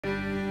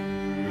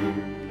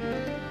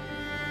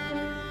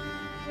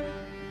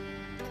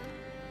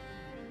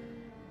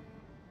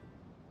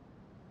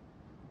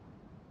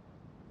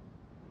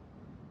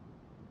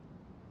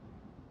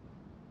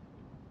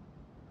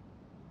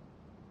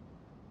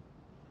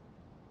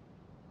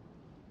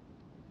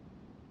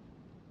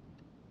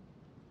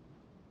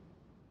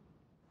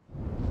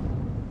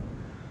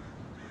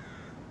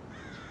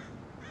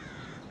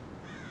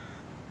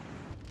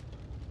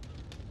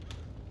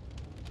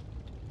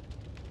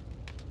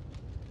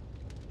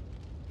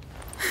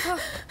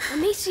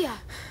Amicia!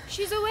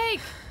 She's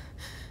awake!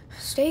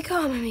 Stay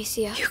calm,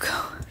 Amicia.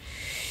 Hugo.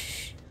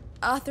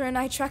 Arthur and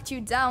I tracked you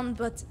down,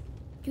 but...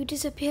 You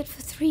disappeared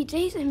for 3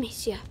 days,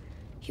 Amicia.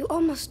 You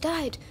almost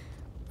died.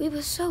 We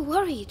were so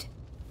worried.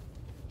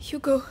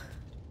 Hugo.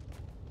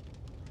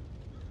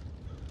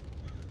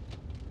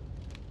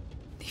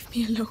 Leave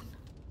me alone.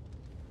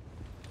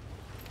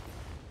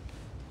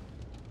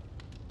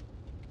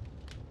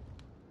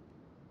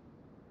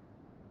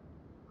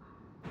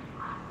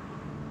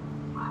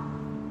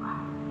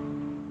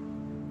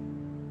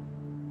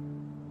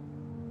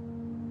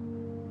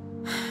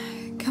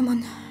 Come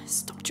on,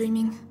 stop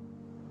dreaming.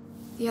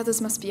 The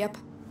others must be up.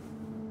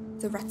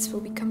 The rats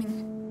will be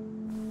coming.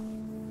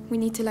 We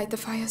need to light the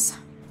fires.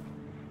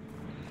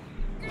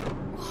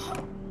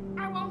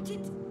 I want it.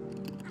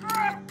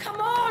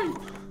 Come on!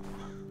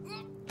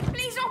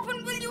 Please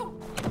open, will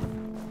you?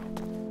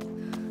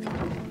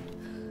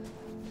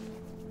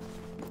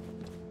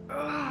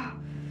 I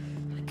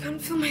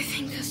can't feel my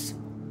fingers.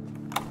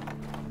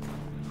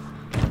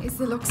 Is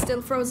the lock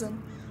still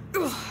frozen?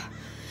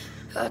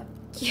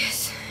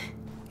 Yes.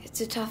 It's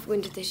a tough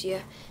winter this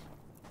year.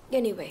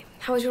 Anyway,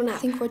 how was your nap? I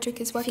think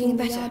Roderick is working Feeling in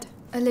the better? yard.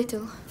 A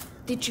little.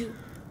 Did you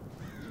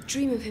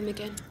dream of him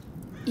again?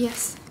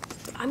 Yes.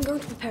 I'm going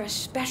to prepare a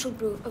special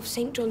brew of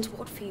St. John's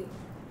wort for you.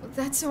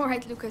 That's all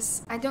right,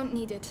 Lucas. I don't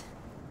need it.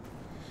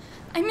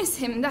 I miss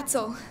him, that's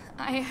all.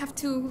 I have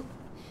to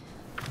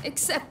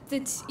accept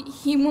that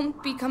he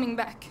won't be coming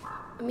back.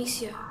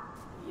 Amicia,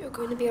 you're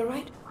going to be all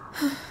right?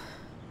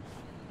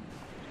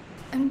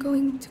 I'm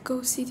going to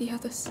go see the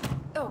others.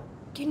 Oh,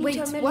 can you Wait,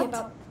 tell Melly what?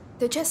 about...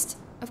 The chest,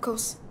 of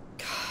course.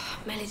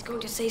 Melly's going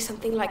to say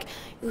something like,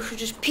 you should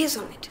just piss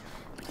on it.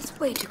 But it's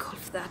way too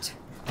cold for that.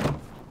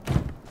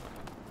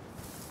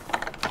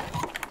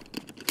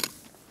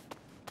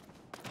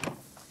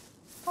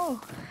 Oh,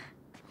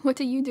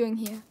 what are you doing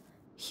here?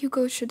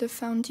 Hugo should have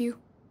found you.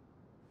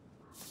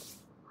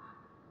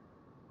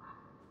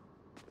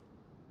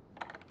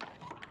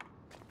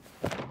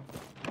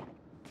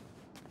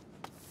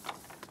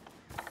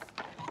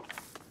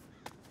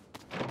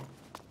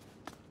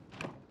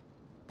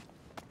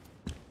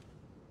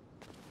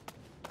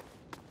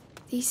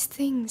 These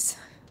things.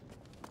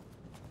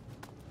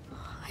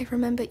 I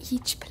remember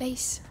each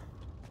place,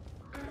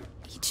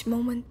 each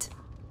moment.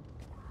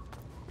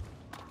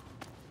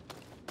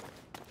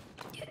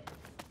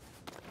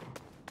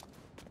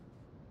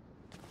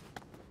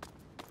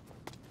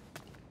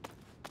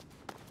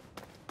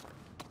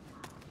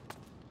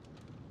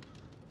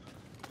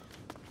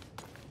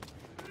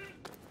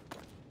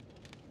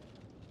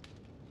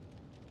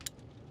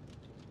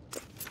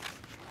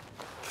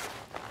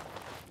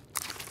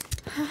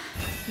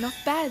 Not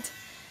bad.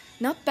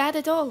 Not bad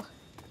at all.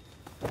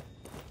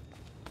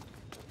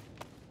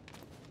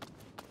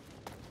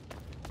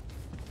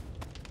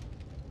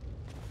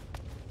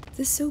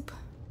 The soup.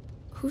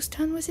 Whose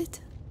turn was it?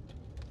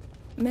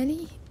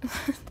 Melly?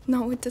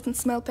 No, it doesn't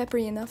smell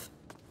peppery enough.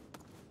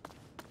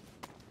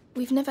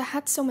 We've never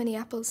had so many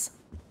apples.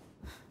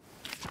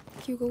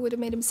 Hugo would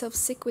have made himself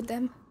sick with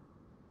them.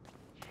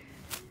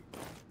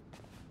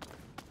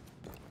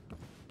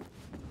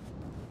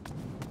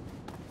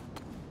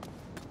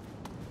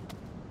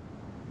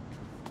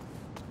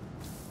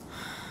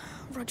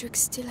 Roderick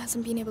still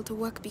hasn't been able to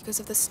work because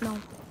of the snow.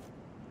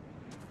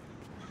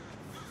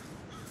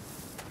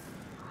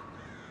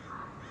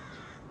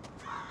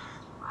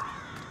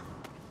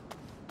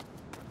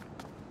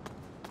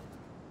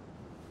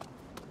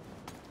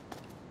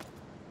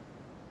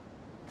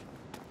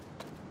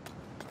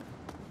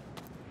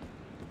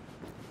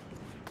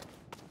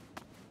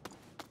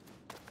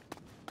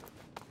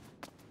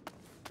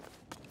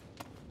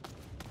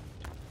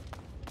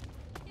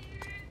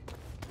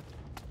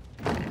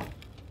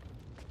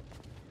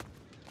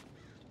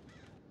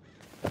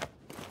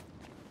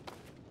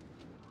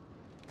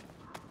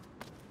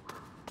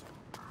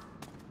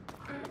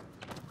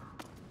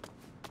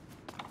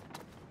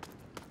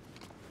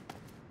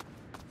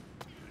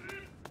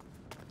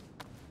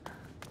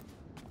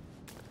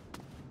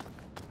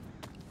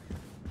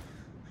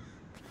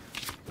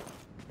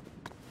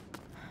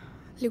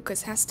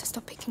 Lucas has to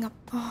stop picking up.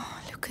 Oh,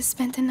 Lucas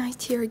spent the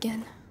night here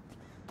again.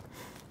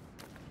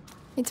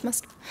 It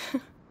must...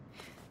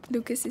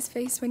 Lucas's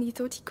face when he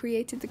thought he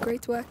created the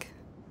great work.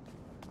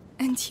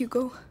 And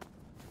Hugo.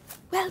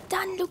 Well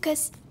done,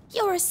 Lucas.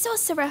 You're a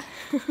sorcerer.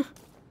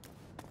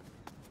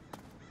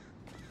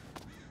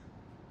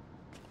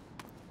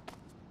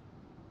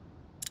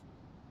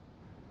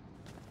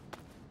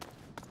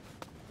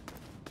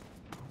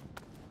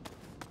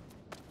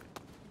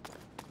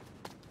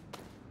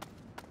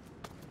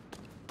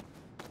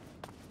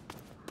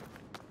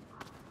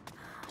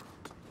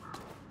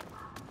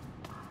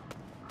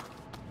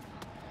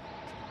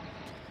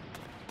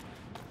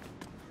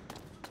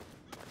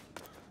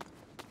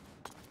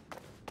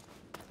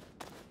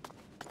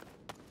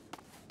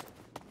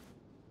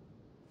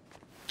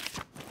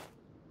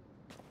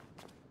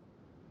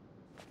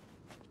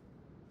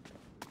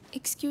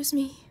 Excuse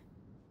me.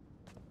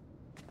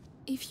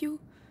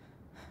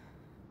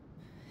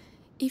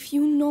 If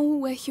you know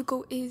where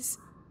Hugo is,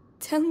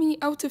 tell me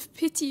out of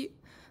pity.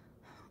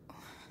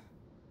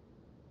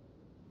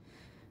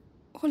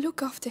 Or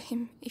look after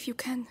him if you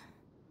can.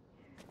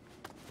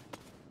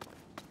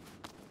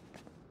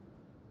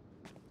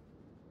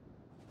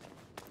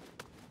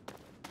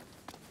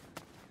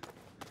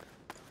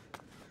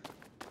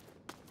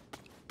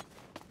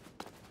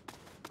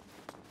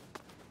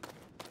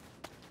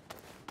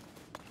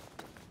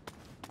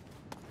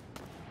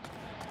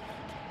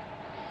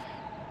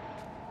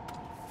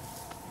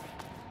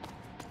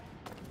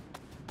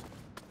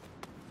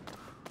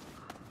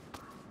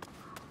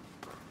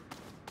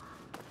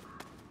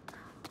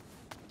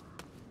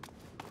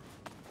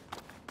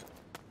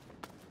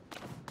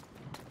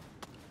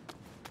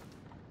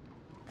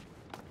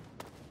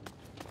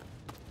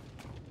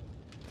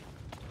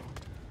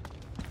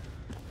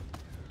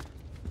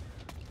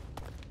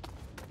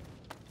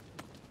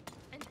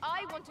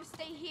 I want to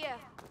stay here.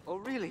 Oh,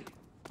 really?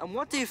 And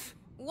what if...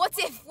 What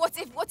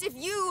if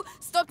you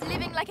stopped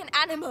living like an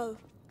animal?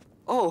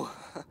 Oh,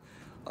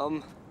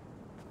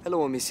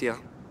 hello, Amicia.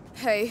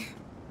 Hey.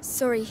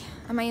 Sorry,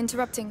 am I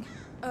interrupting?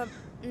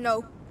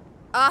 No.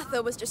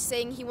 Arthur was just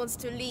saying he wants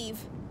to leave.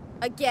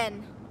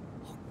 Again.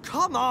 Oh,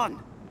 come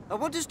on! I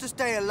want us to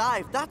stay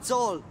alive, that's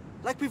all.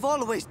 Like we've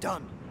always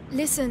done.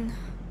 Listen,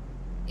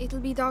 it'll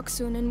be dark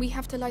soon and we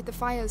have to light the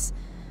fires.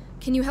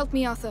 Can you help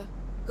me, Arthur?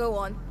 Go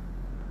on.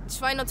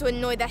 Try not to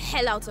annoy the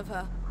hell out of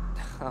her.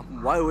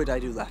 Why would I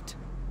do that?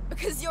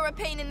 Because you're a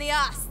pain in the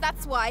ass,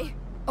 that's why.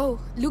 Oh,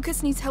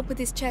 Lucas needs help with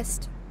his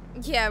chest.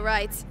 Yeah,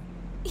 right.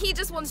 He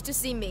just wants to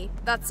see me,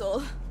 that's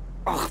all.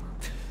 Oh.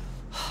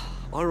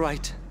 All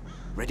right.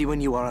 Ready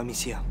when you are,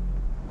 Amicia.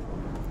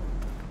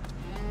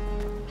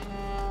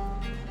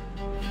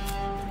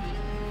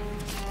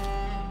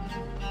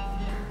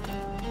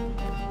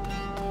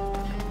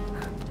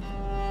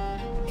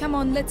 Come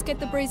on, let's get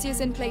the braziers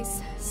in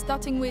place,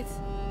 starting with...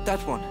 That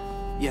one.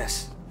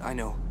 Yes, I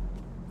know.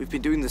 We've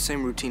been doing the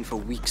same routine for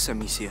weeks,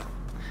 Amicia.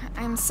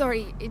 I'm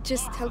sorry, it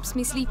just helps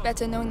me sleep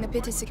better knowing the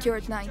pit is secure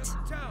at night.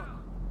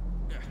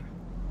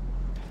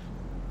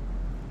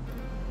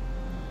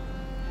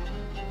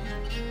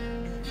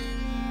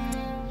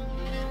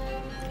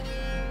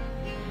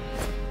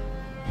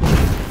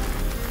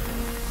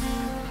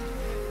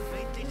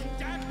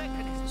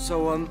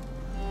 So,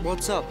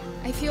 what's up?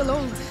 I feel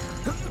old.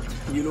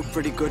 You look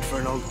pretty good for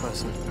an old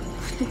person.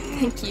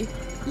 Thank you.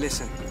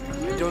 Listen,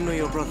 I don't know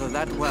your brother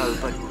that well,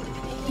 but...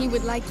 He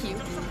would like you.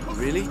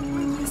 Really?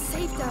 You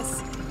saved us.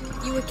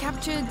 You were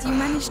captured, you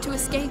managed to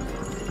escape.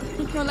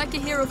 You're like a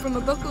hero from a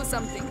book or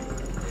something.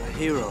 A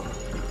hero?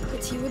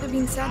 But he would have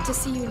been sad to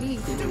see you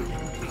leave.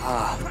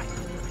 Ah.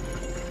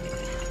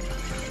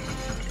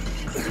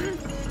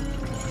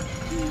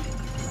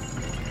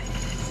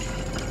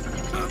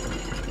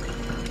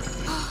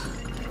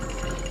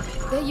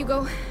 There you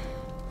go.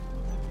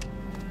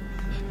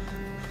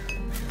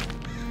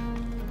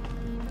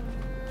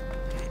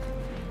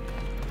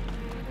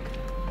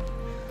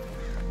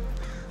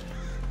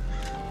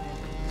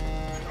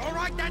 All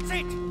right, that's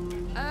it.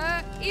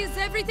 Is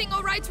everything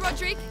all right,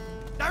 Roderick?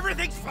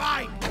 Everything's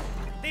fine.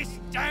 This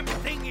damn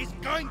thing is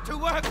going to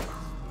work.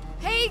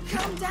 Hey,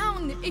 calm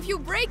down. If you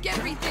break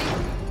everything...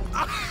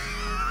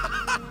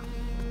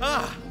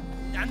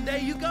 And there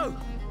you go.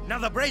 Now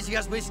the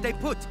braziers will stay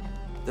put.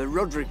 The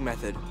Roderick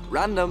method.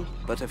 Random,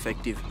 but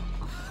effective.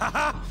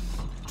 Haha!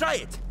 Try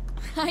it.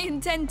 I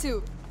intend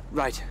to.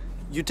 Right.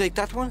 You take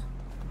that one.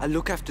 I'll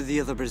look after the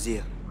other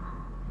brazier.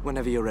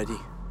 Whenever you're ready.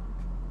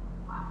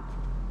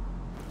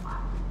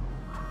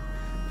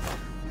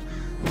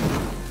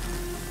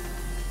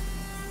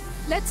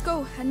 Let's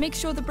go and make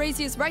sure the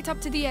brazier's right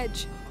up to the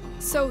edge.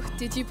 So,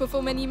 did you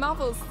perform any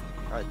marvels?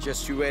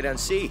 Just you wait and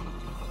see.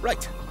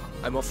 Right.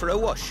 I'm off for a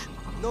wash.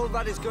 No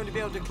rat is going to be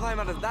able to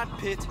climb out of that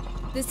pit.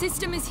 The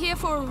system is here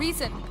for a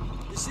reason.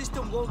 The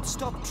system won't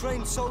stop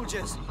trained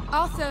soldiers.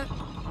 Arthur,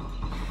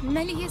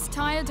 Melly is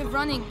tired of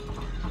running.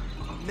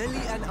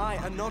 Melly and I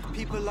are not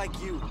people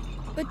like you.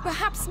 But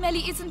perhaps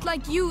Melly isn't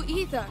like you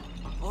either.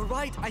 All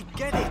right, I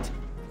get it.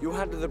 You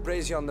handle the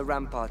brazier on the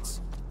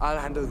ramparts. I'll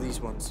handle these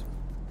ones.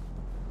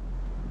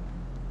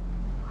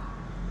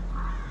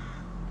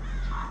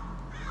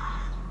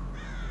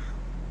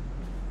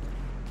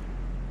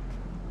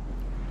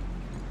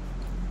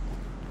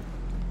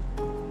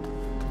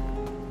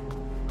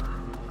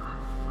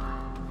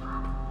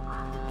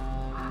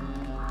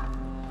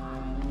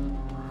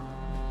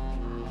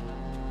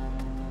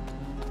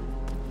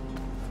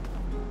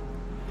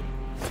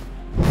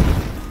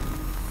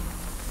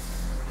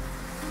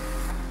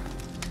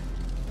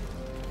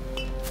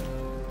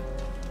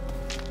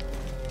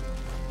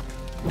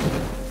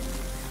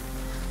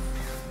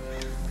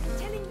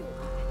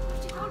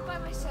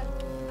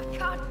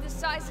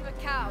 Size of a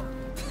cow.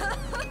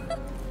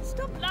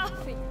 Stop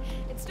laughing.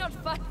 It's not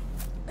fun.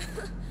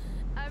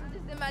 I'm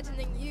just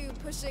imagining you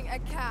pushing a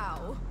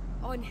cow.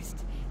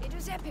 Honest, it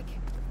was epic.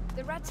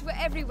 The rats were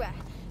everywhere.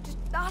 Just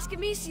ask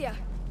Amicia.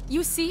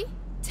 You see?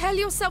 Tell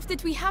yourself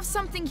that we have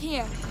something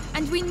here,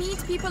 and we need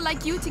people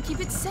like you to keep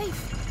it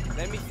safe.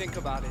 Let me think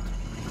about it.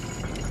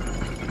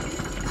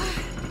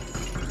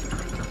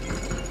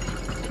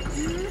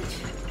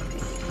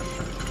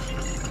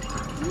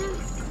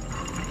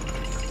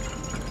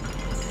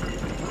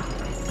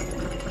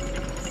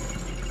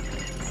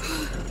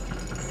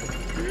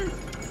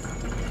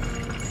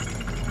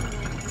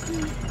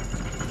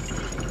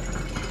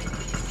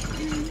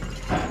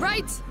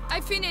 Right,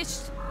 I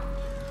finished.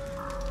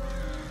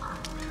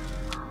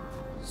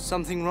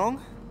 Something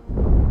wrong?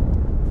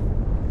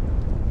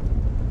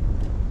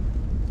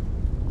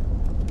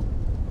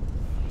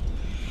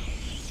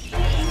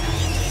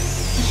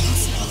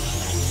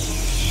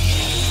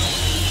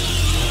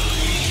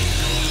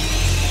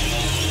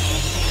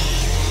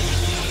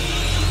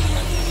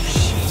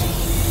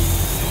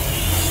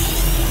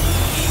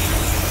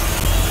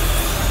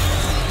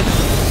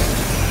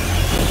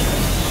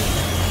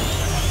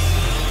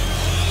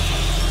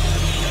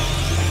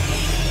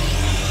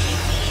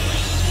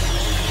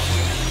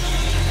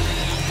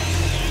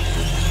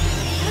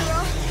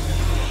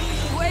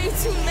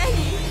 Too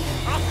many!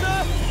 After!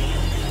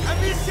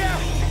 Amicia!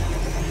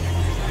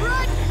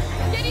 Run!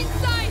 Get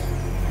inside!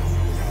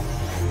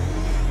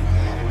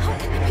 How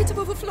can the pit have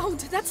overflowed?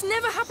 That's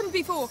never happened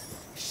before!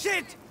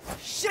 Shit!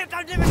 Shit,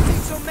 I've never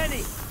seen so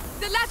many!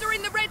 The ladder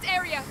in the red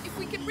area! If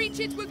we can reach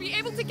it, we'll be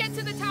able to get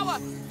to the tower!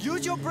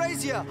 Use your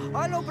brazier!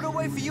 I'll open a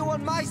way for you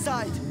on my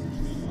side!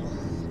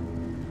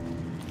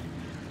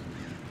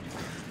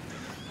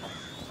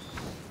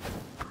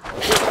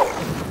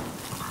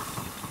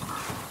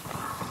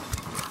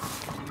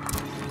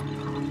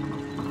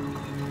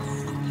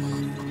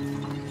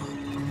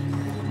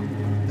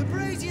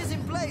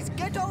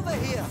 Get over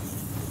here!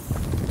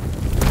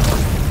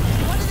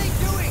 What are they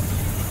doing?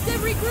 They're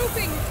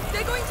regrouping!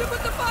 They're going to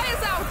put the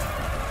fires out!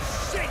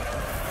 Shit!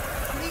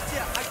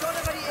 Amicia, I don't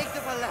have any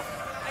Ignifer left.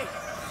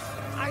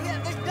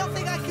 There's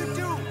nothing I can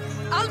do!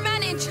 I'll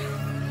manage!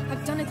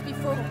 I've done it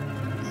before.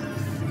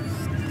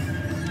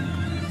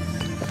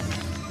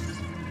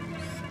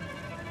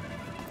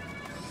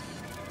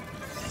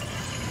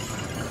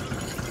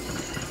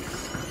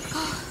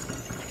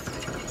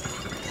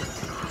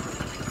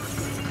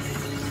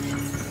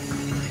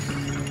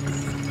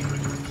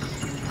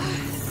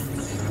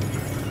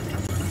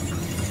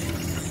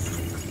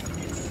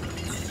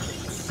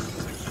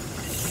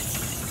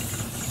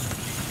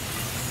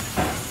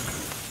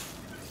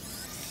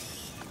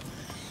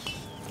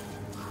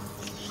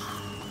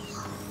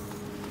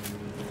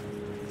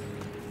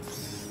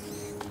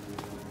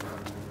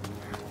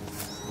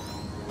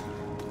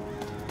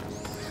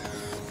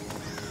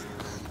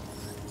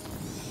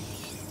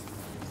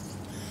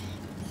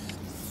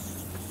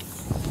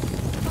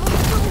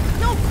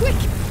 Quick!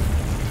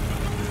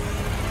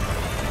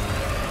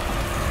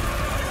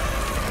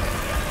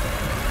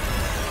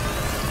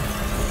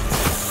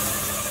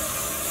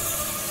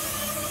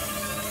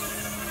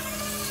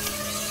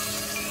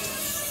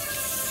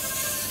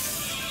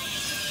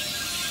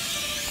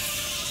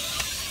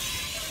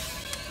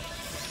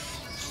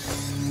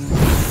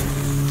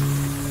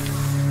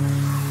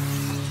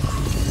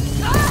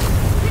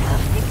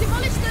 It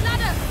demolished the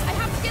ladder! I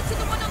have to get to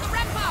the one on the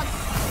ramparts!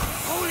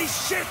 Holy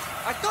shit!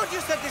 I thought you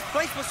said this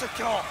place was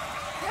secure!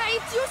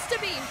 It used to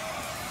be!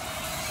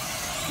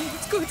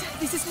 It's good.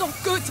 This is not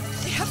good.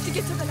 I have to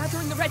get to the ladder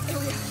in the red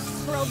area,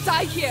 or I'll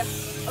die here.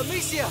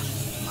 Amicia,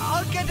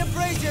 I'll get a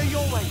brazier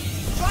your way.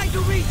 Try to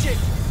reach it!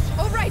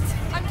 All right,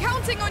 I'm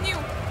counting on you.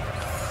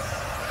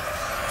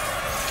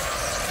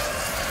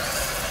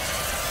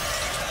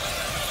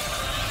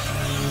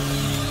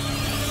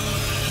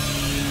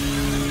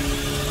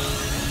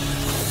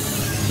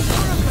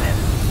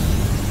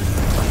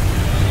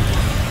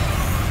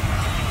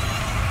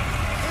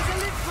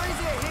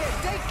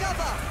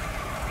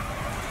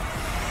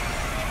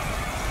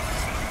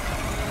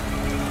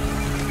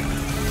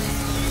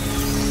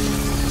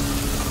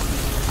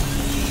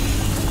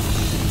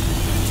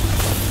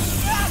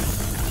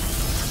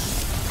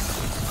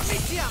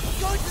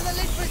 Go to the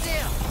lid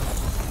brazier!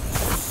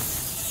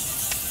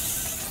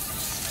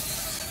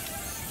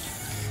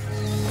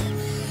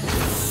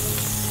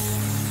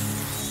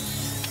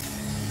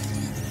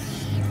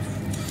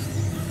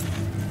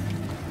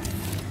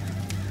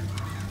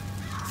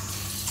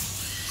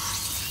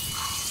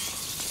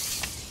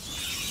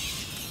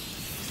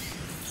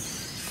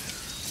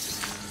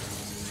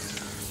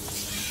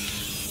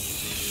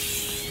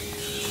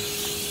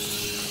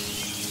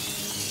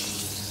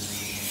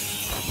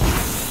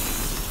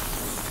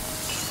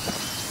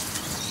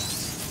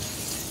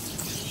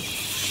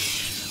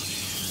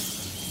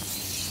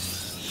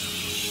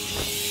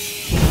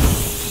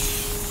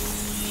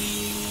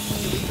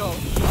 I'll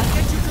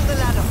get you to the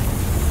ladder.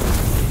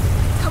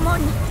 Come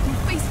on, you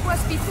faced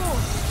worse before.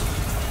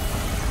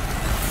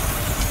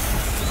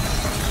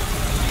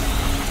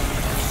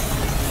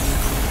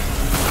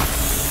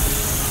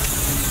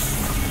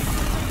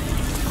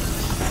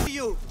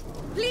 You!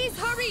 Please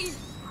hurry!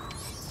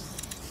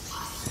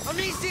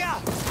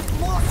 Amicia!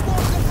 More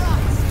swarms of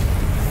rats!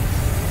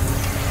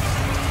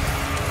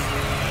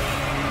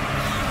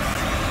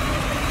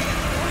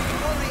 Don't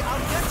worry,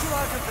 I'll get you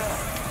out of there.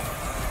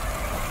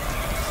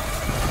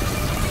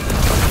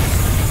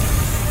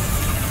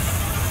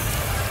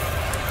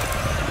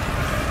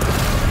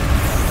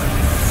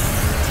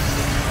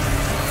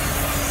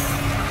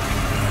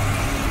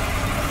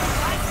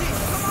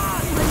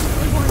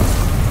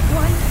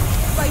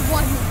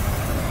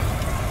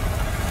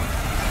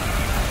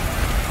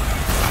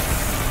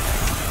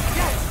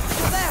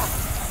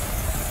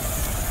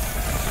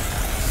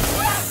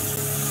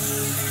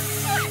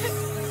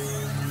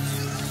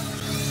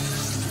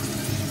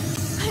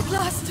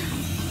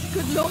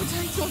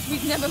 thought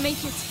we'd never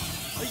make it.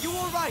 Are you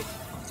all right?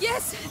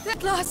 Yes,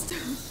 at last.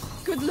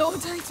 Good Lord,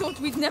 I thought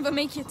we'd never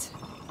make it.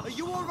 Are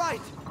you all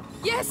right?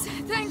 Yes,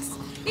 thanks.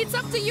 It's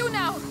up to you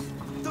now.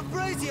 The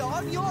brazier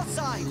on your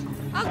side.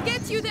 I'll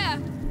get you there.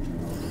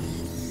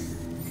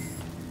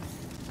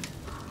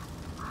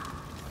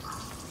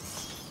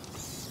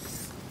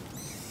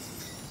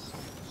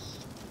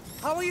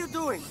 How are you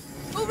doing?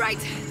 All right.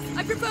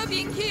 I prefer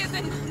being here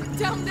than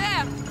down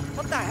there.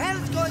 What the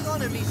hell's going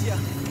on, Amicia?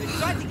 They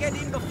tried to get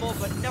in before,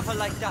 but never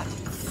like that.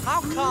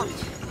 How come?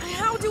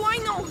 How do I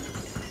know?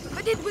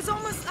 But it was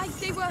almost like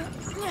they were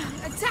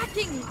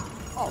attacking.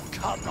 Oh,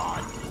 come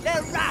on.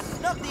 They're rats,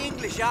 not the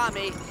English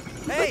army.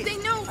 Hey, But they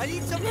know I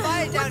need some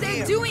fire what down they're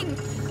here. doing.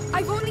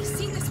 I've only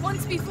seen this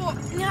once before.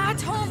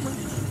 At home.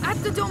 At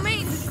the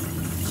domain.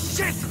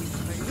 Shit!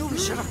 I knew we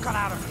should have got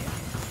out of here.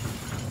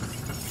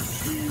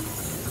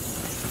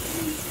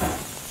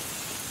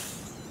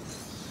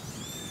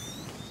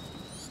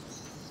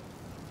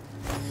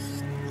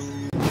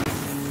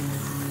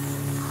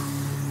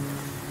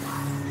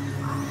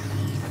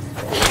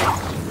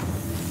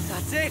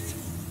 That's it!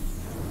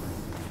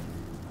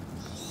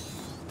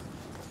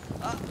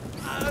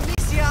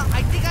 Amicia,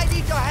 I think I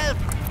need your help.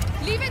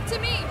 Leave it to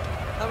me.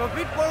 I'm a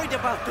bit worried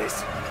about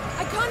this.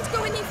 I can't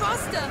go any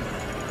faster.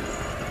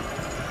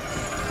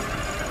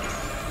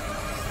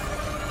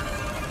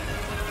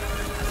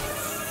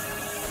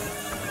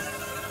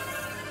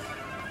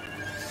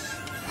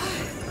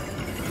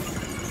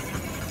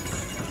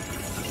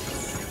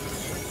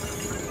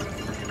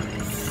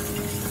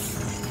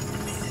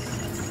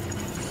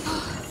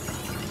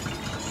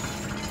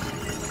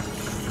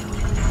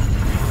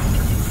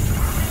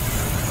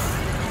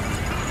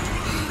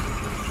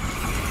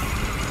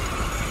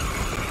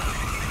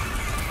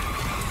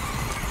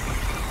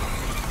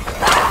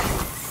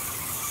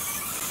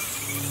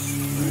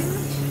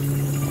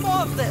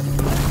 More of them.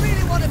 They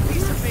really want a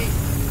piece of me.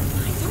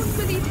 I don't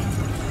believe it.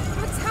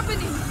 What's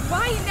happening?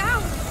 Why now?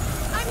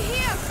 I'm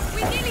here.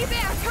 We're nearly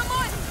there. Come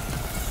on.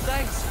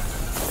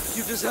 Thanks.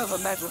 You deserve a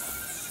medal.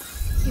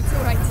 It's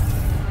all right.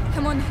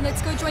 Come on,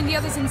 let's go join the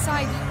others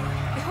inside.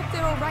 I hope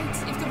they're all right.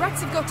 If the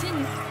rats have got in.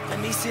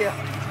 Amicia,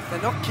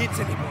 they're not kids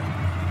anymore.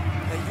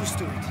 They're used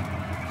to it.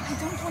 I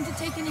don't want to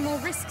take any more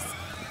risks.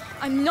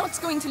 I'm not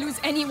going to lose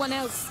anyone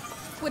else.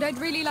 What I'd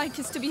really like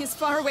is to be as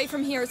far away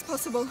from here as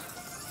possible.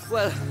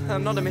 Well,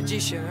 I'm not a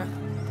magician, huh?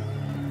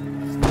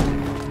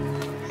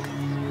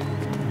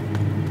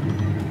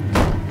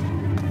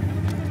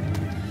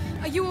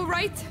 Are you all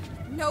right?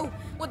 No,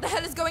 what the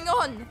hell is going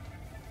on?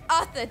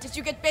 Arthur, did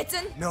you get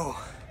bitten? No.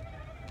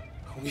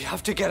 We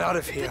have to get out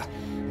of here.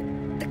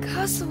 The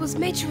castle was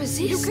made to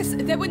resist. Lucas,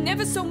 there were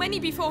never so many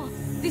before.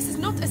 This is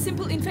not a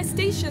simple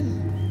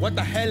infestation. What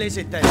the hell is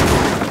it then?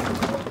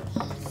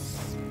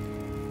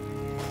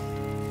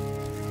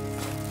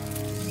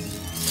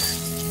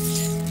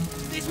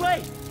 This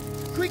way!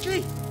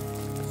 Quickly!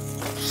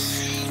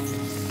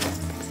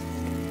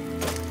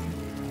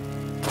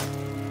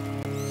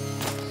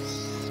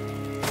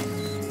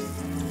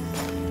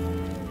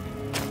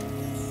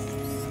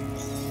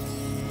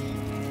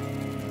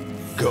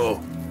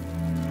 Go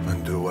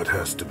and do what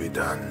has to be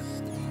done.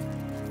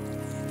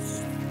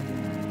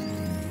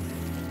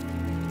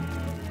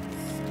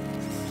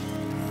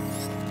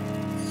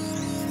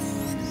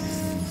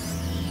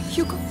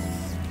 Hugo.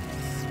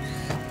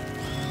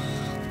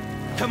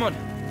 Come on!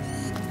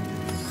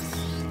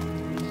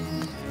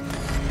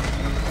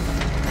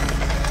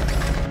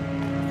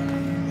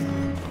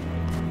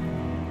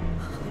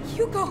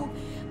 Hugo!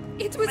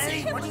 It was Mary,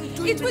 him! what are you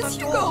doing It with was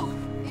the Hugo! door?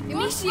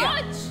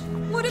 Amicia!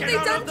 What have Get they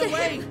out done of the to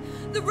way. him?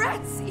 The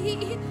rats!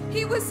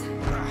 He was...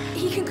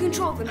 He can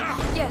control them.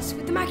 Yes,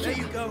 with the There macula.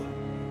 you go.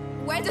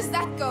 Where does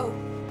that go?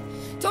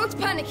 Don't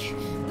panic.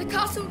 The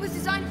castle was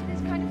designed for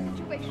this kind of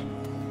situation.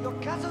 Your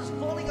castle's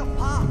falling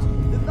apart.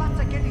 The rats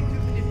are getting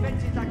through the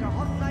defenses like a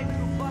hot knife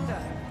through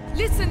butter.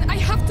 Listen, I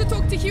have to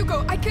talk to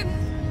Hugo. I can...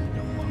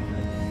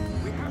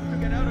 We have to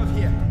get out of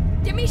here.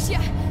 Amicia,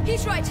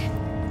 he's right.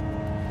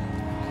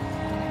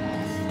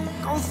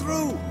 Go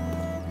through!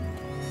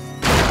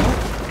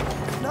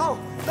 No!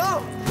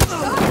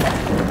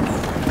 No!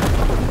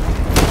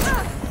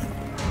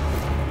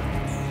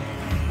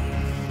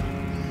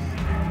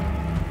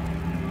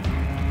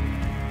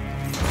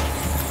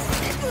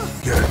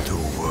 Get to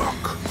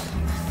work.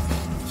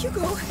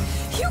 Hugo!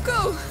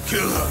 Hugo!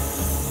 Kill her,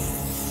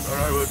 or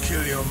I will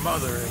kill your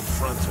mother in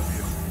front of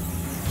you.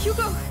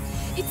 Hugo!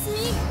 It's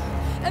me!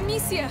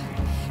 Amicia!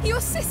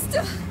 Your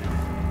sister!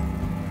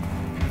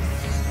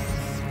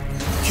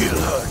 Kill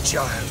her,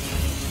 child.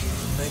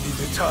 Maybe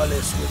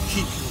Vitalis will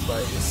keep you by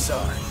his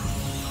side.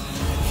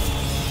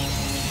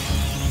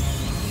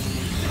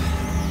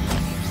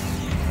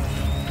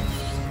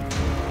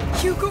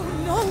 Hugo,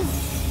 no!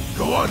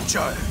 Go on,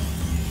 child.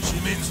 She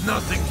means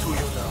nothing to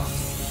you now.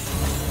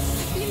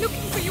 I've been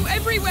looking for you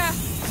everywhere!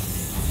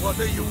 What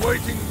are you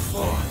waiting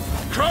for?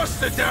 Cross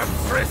the damn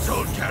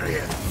threshold,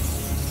 carrier.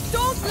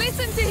 Don't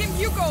listen to him,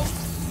 Hugo!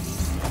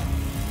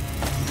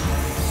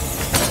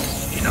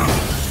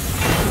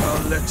 Enough.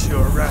 I'll let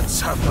your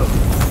rats have them.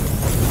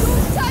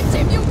 Don't touch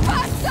him, you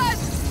bastard!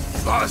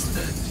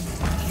 Bastard!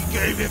 He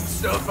gave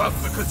himself up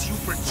because you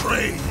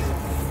betrayed him.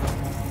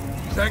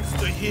 Thanks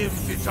to him,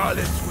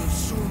 Vitalis will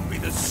soon be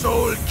the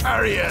sole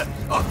carrier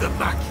of the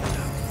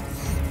macula.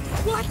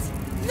 What?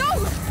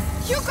 No!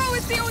 Hugo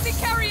is the only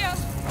carrier!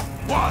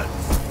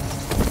 Once!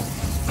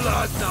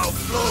 Blood now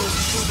flows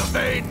through the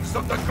veins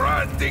of the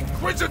Grand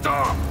Inquisitor!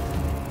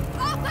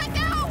 Arthur,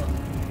 no!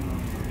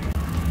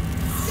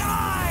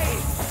 Die!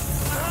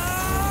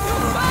 You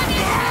burn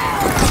in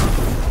hell!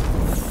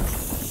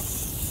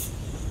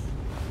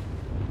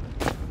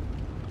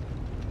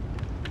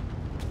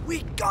 We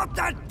got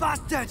that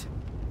bastard!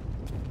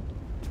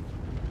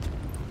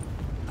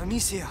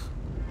 Amicia.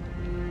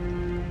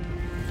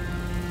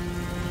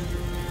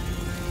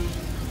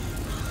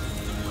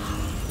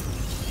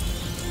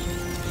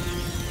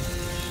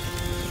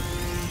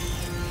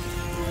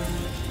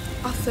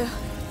 Arthur,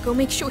 go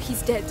make sure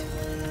he's dead.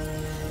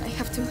 I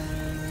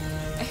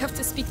have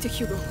to speak to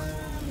Hugo.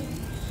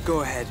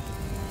 Go ahead.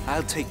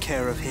 I'll take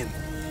care of him.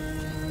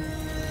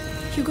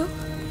 Hugo?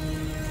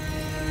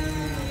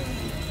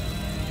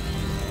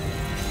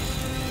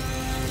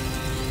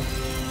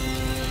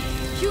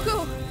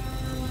 Hugo!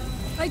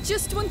 I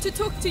just want to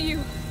talk to you.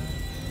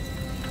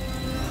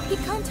 He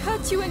can't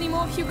hurt you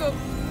anymore, Hugo.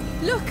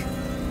 Look!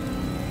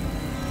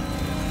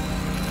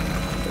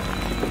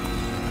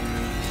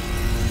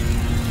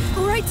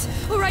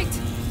 All right.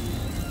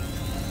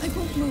 I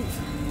won't move.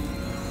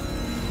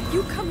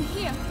 You come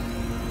here.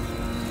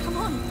 Come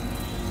on.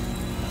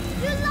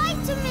 You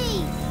lied to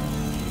me!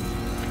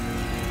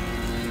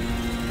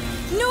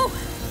 No!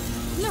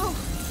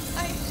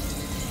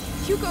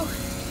 Hugo,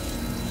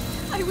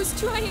 I was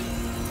trying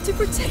to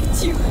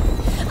protect you.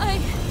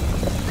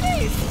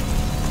 Please!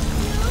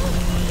 You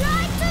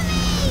lied to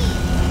me!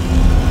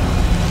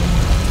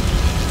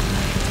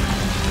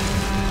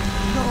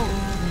 No!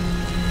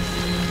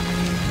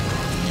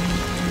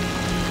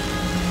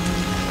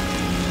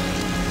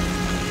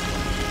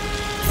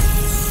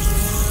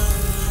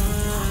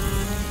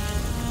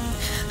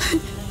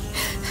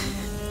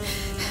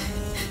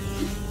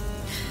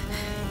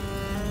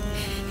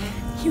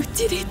 You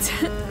did it!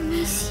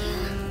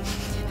 Monsieur.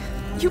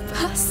 You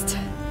passed.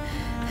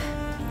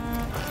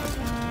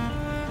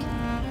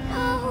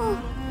 Oh!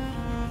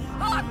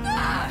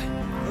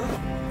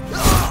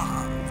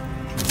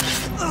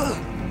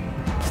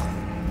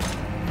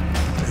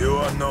 You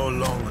are no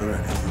longer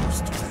any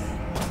use to me.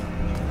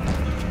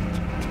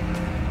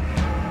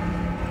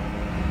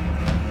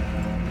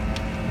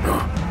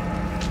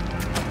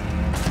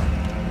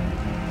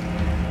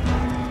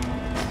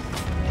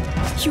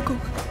 Hugo,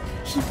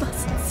 he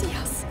mustn't see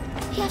us.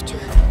 We have to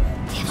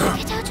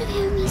get out of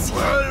here, Amicia.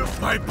 Well,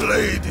 my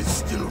blade is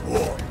still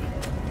warm,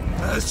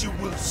 as you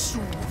will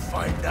soon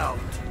find out.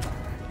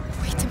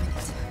 Wait a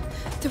minute.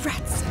 The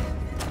rats.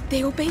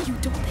 They obey you,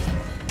 don't they?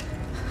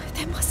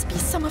 There must be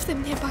some of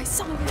them nearby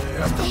somewhere. They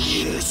have to be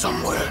here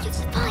somewhere. Outside of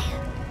the fire.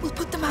 We'll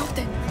put them out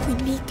then. We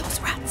need those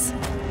rats.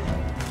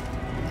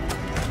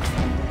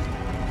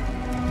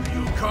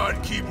 You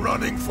can't keep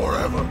running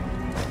forever.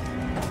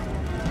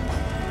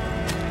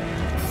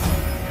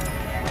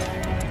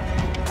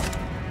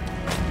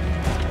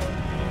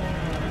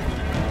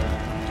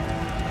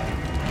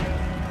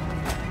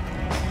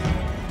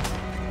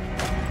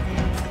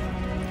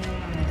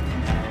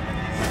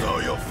 You know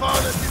your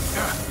father did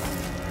that.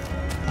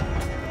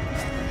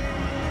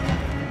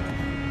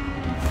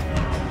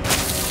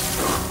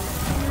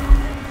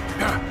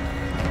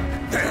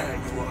 There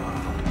you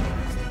are.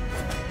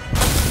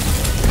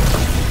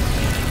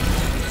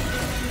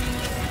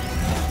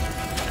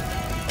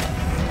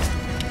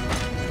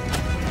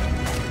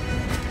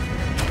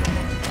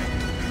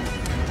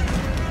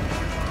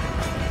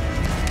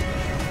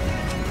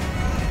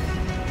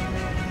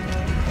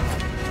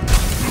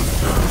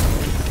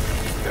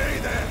 Stay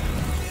there.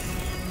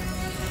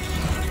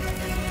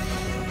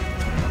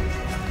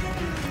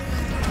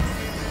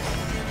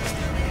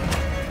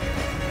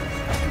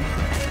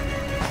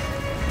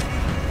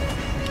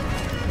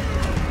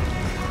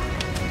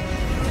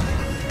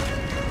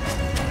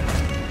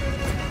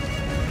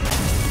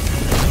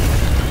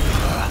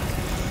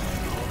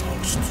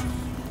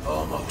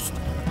 Almost.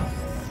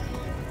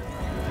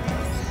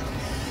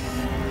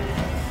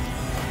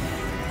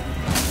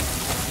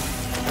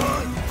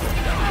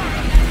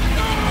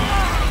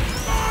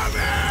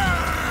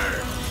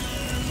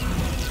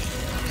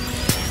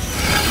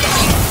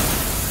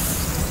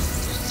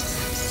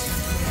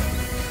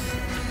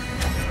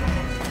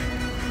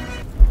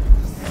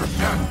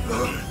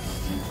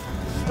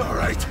 All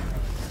right.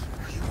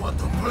 You want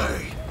to play?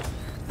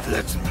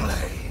 Let's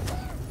play.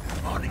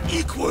 On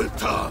equal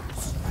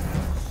terms.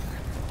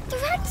 The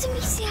rats,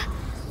 Amicia.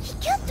 He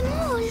killed them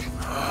all.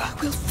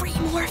 We'll free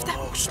more of them.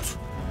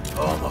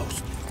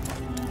 Almost.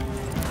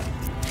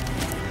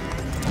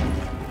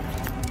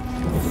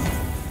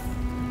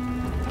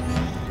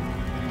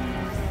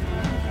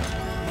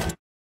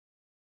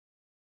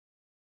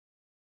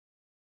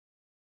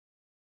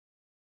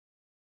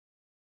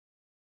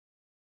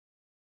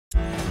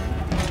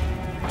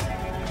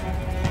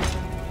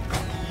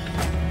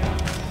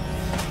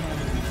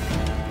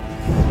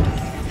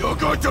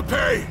 going to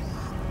pay!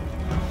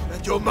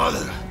 And your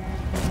mother...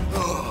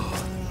 Oh,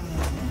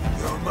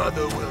 your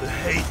mother will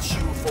hate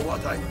you for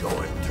what I'm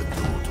going to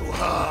do to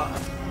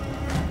her.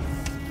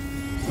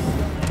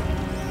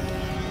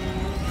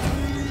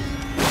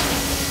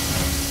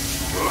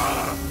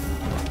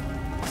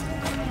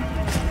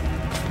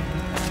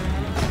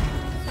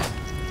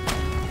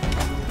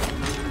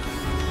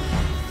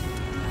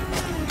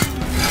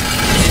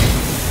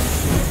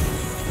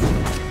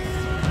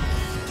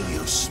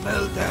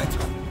 Smell that?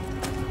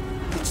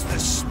 It's the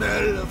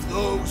smell of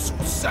those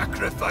who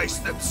sacrifice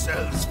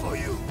themselves for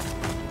you.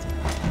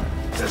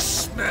 The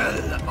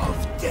smell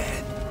of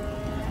death.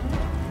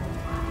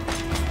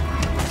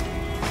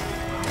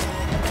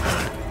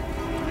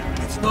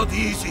 It's not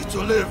easy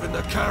to live in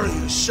the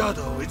carrier's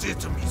shadow, is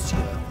it,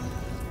 Amicia?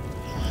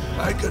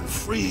 I can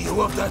free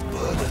you of that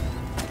burden.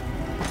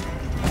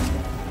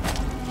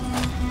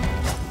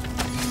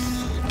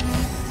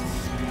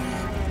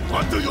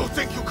 What do you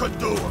think you can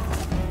do?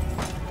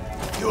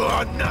 You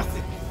are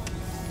nothing.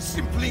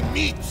 Simply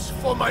meat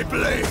for my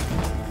blade.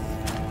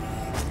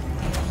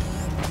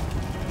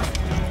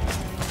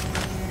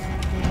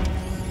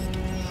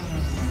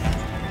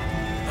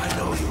 I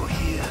know you're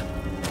here.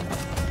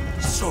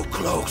 So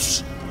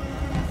close.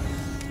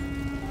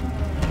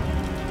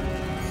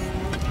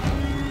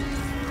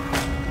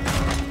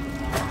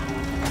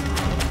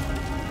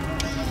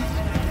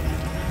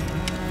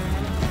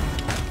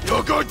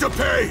 You're going to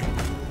pay!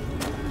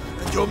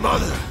 And your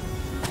mother...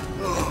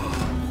 Oh.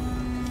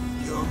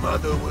 Your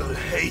mother will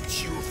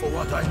hate you for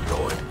what I'm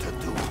going to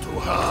do to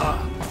her.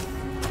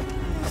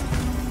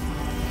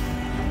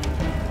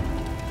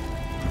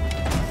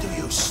 Do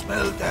you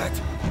smell that?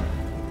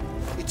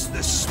 It's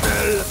the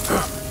smell of...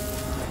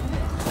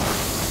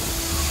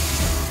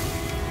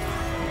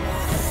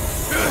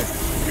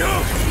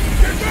 No!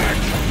 Get back!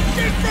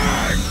 Get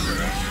back!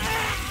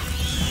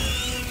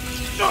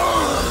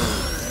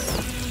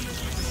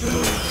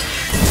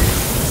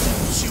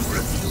 Since you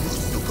refuse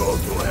to go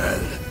to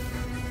hell,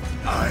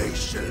 I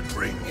shall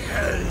bring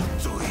hell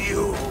to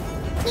you.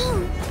 No,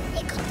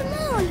 he got them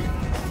all.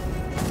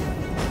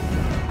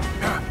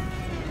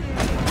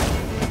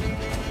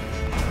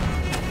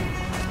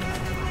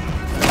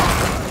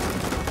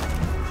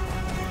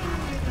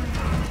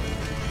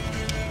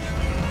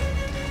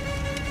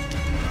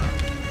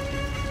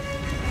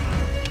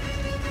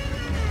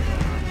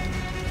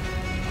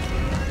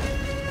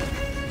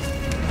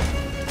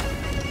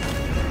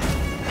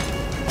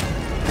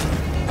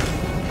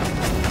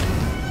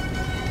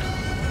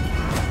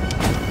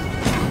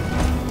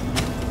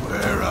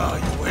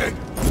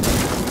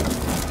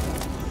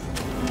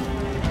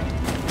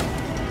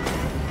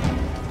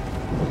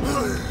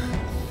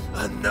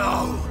 And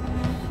now,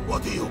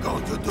 what are you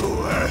going to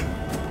do, eh?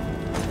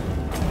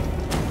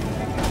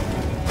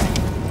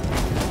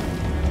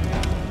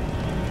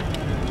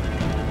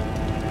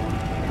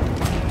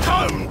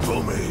 Come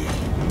to me!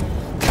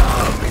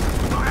 Come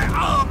into my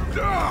arms!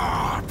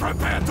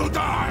 Prepare to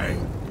die!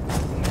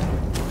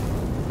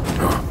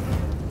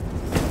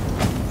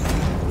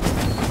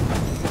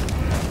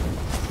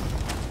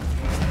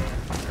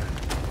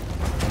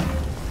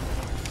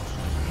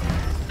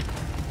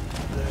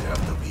 They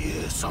have to be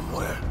here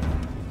somewhere.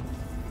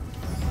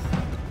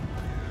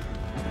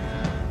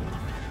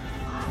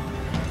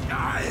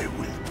 I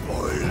will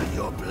boil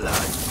your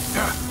blood.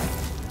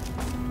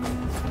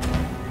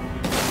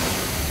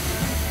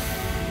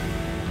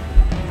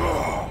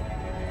 Oh,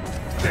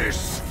 this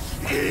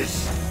is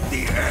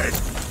the end.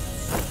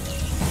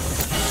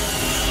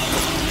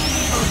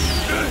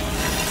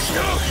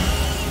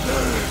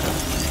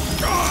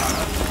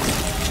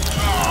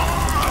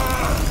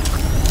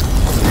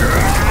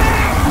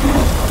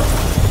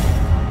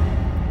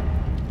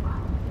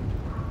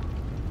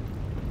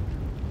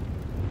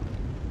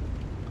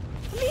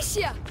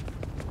 Alicia!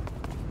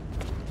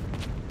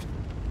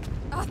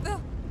 Arthur!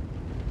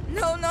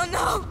 No, no,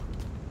 no!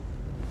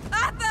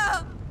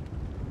 Arthur!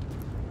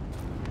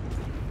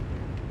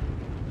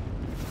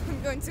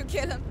 I'm going to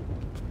kill him.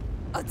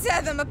 I'll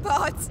tear them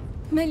apart.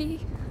 Melly,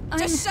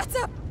 Just shut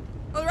up,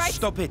 all right?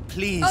 Stop it,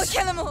 please. I'll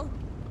kill them all.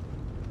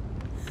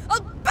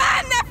 I'll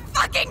burn their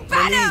fucking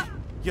banner! Lily,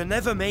 you'll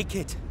never make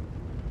it.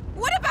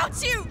 What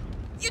about you?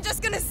 You're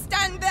just gonna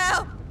stand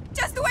there.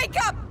 Just wake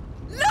up.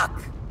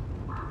 Look!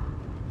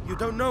 You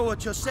don't know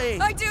what you're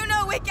saying. I do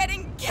know we're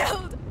getting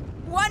killed.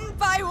 One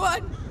by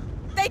one.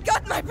 They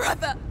got my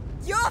brother.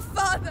 Your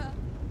father.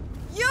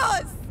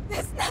 Yours.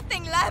 There's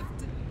nothing left.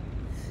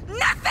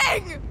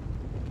 Nothing!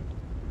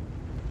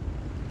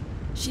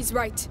 She's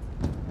right.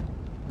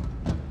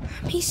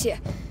 Amicia,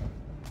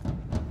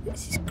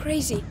 this is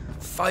crazy.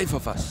 5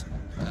 of us.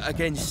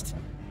 Against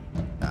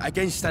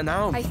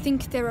Anon. I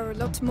think there are a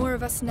lot more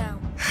of us now.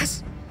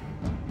 Has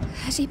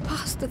he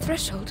passed the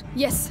threshold?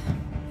 Yes,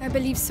 I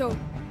believe so.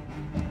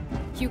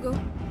 Hugo,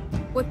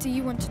 what do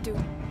you want to do?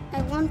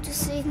 I want to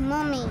save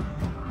Mommy.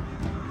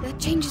 That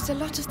changes a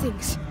lot of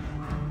things.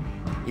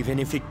 Even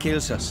if it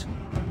kills us,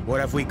 what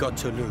have we got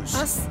to lose?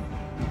 Us?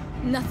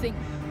 Nothing.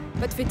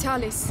 But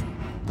Vitalis.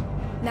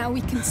 Now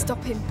we can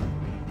stop him.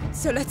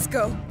 So let's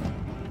go.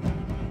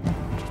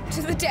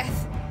 To the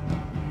death.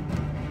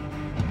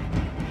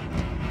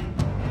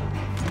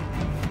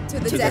 To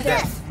the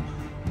death.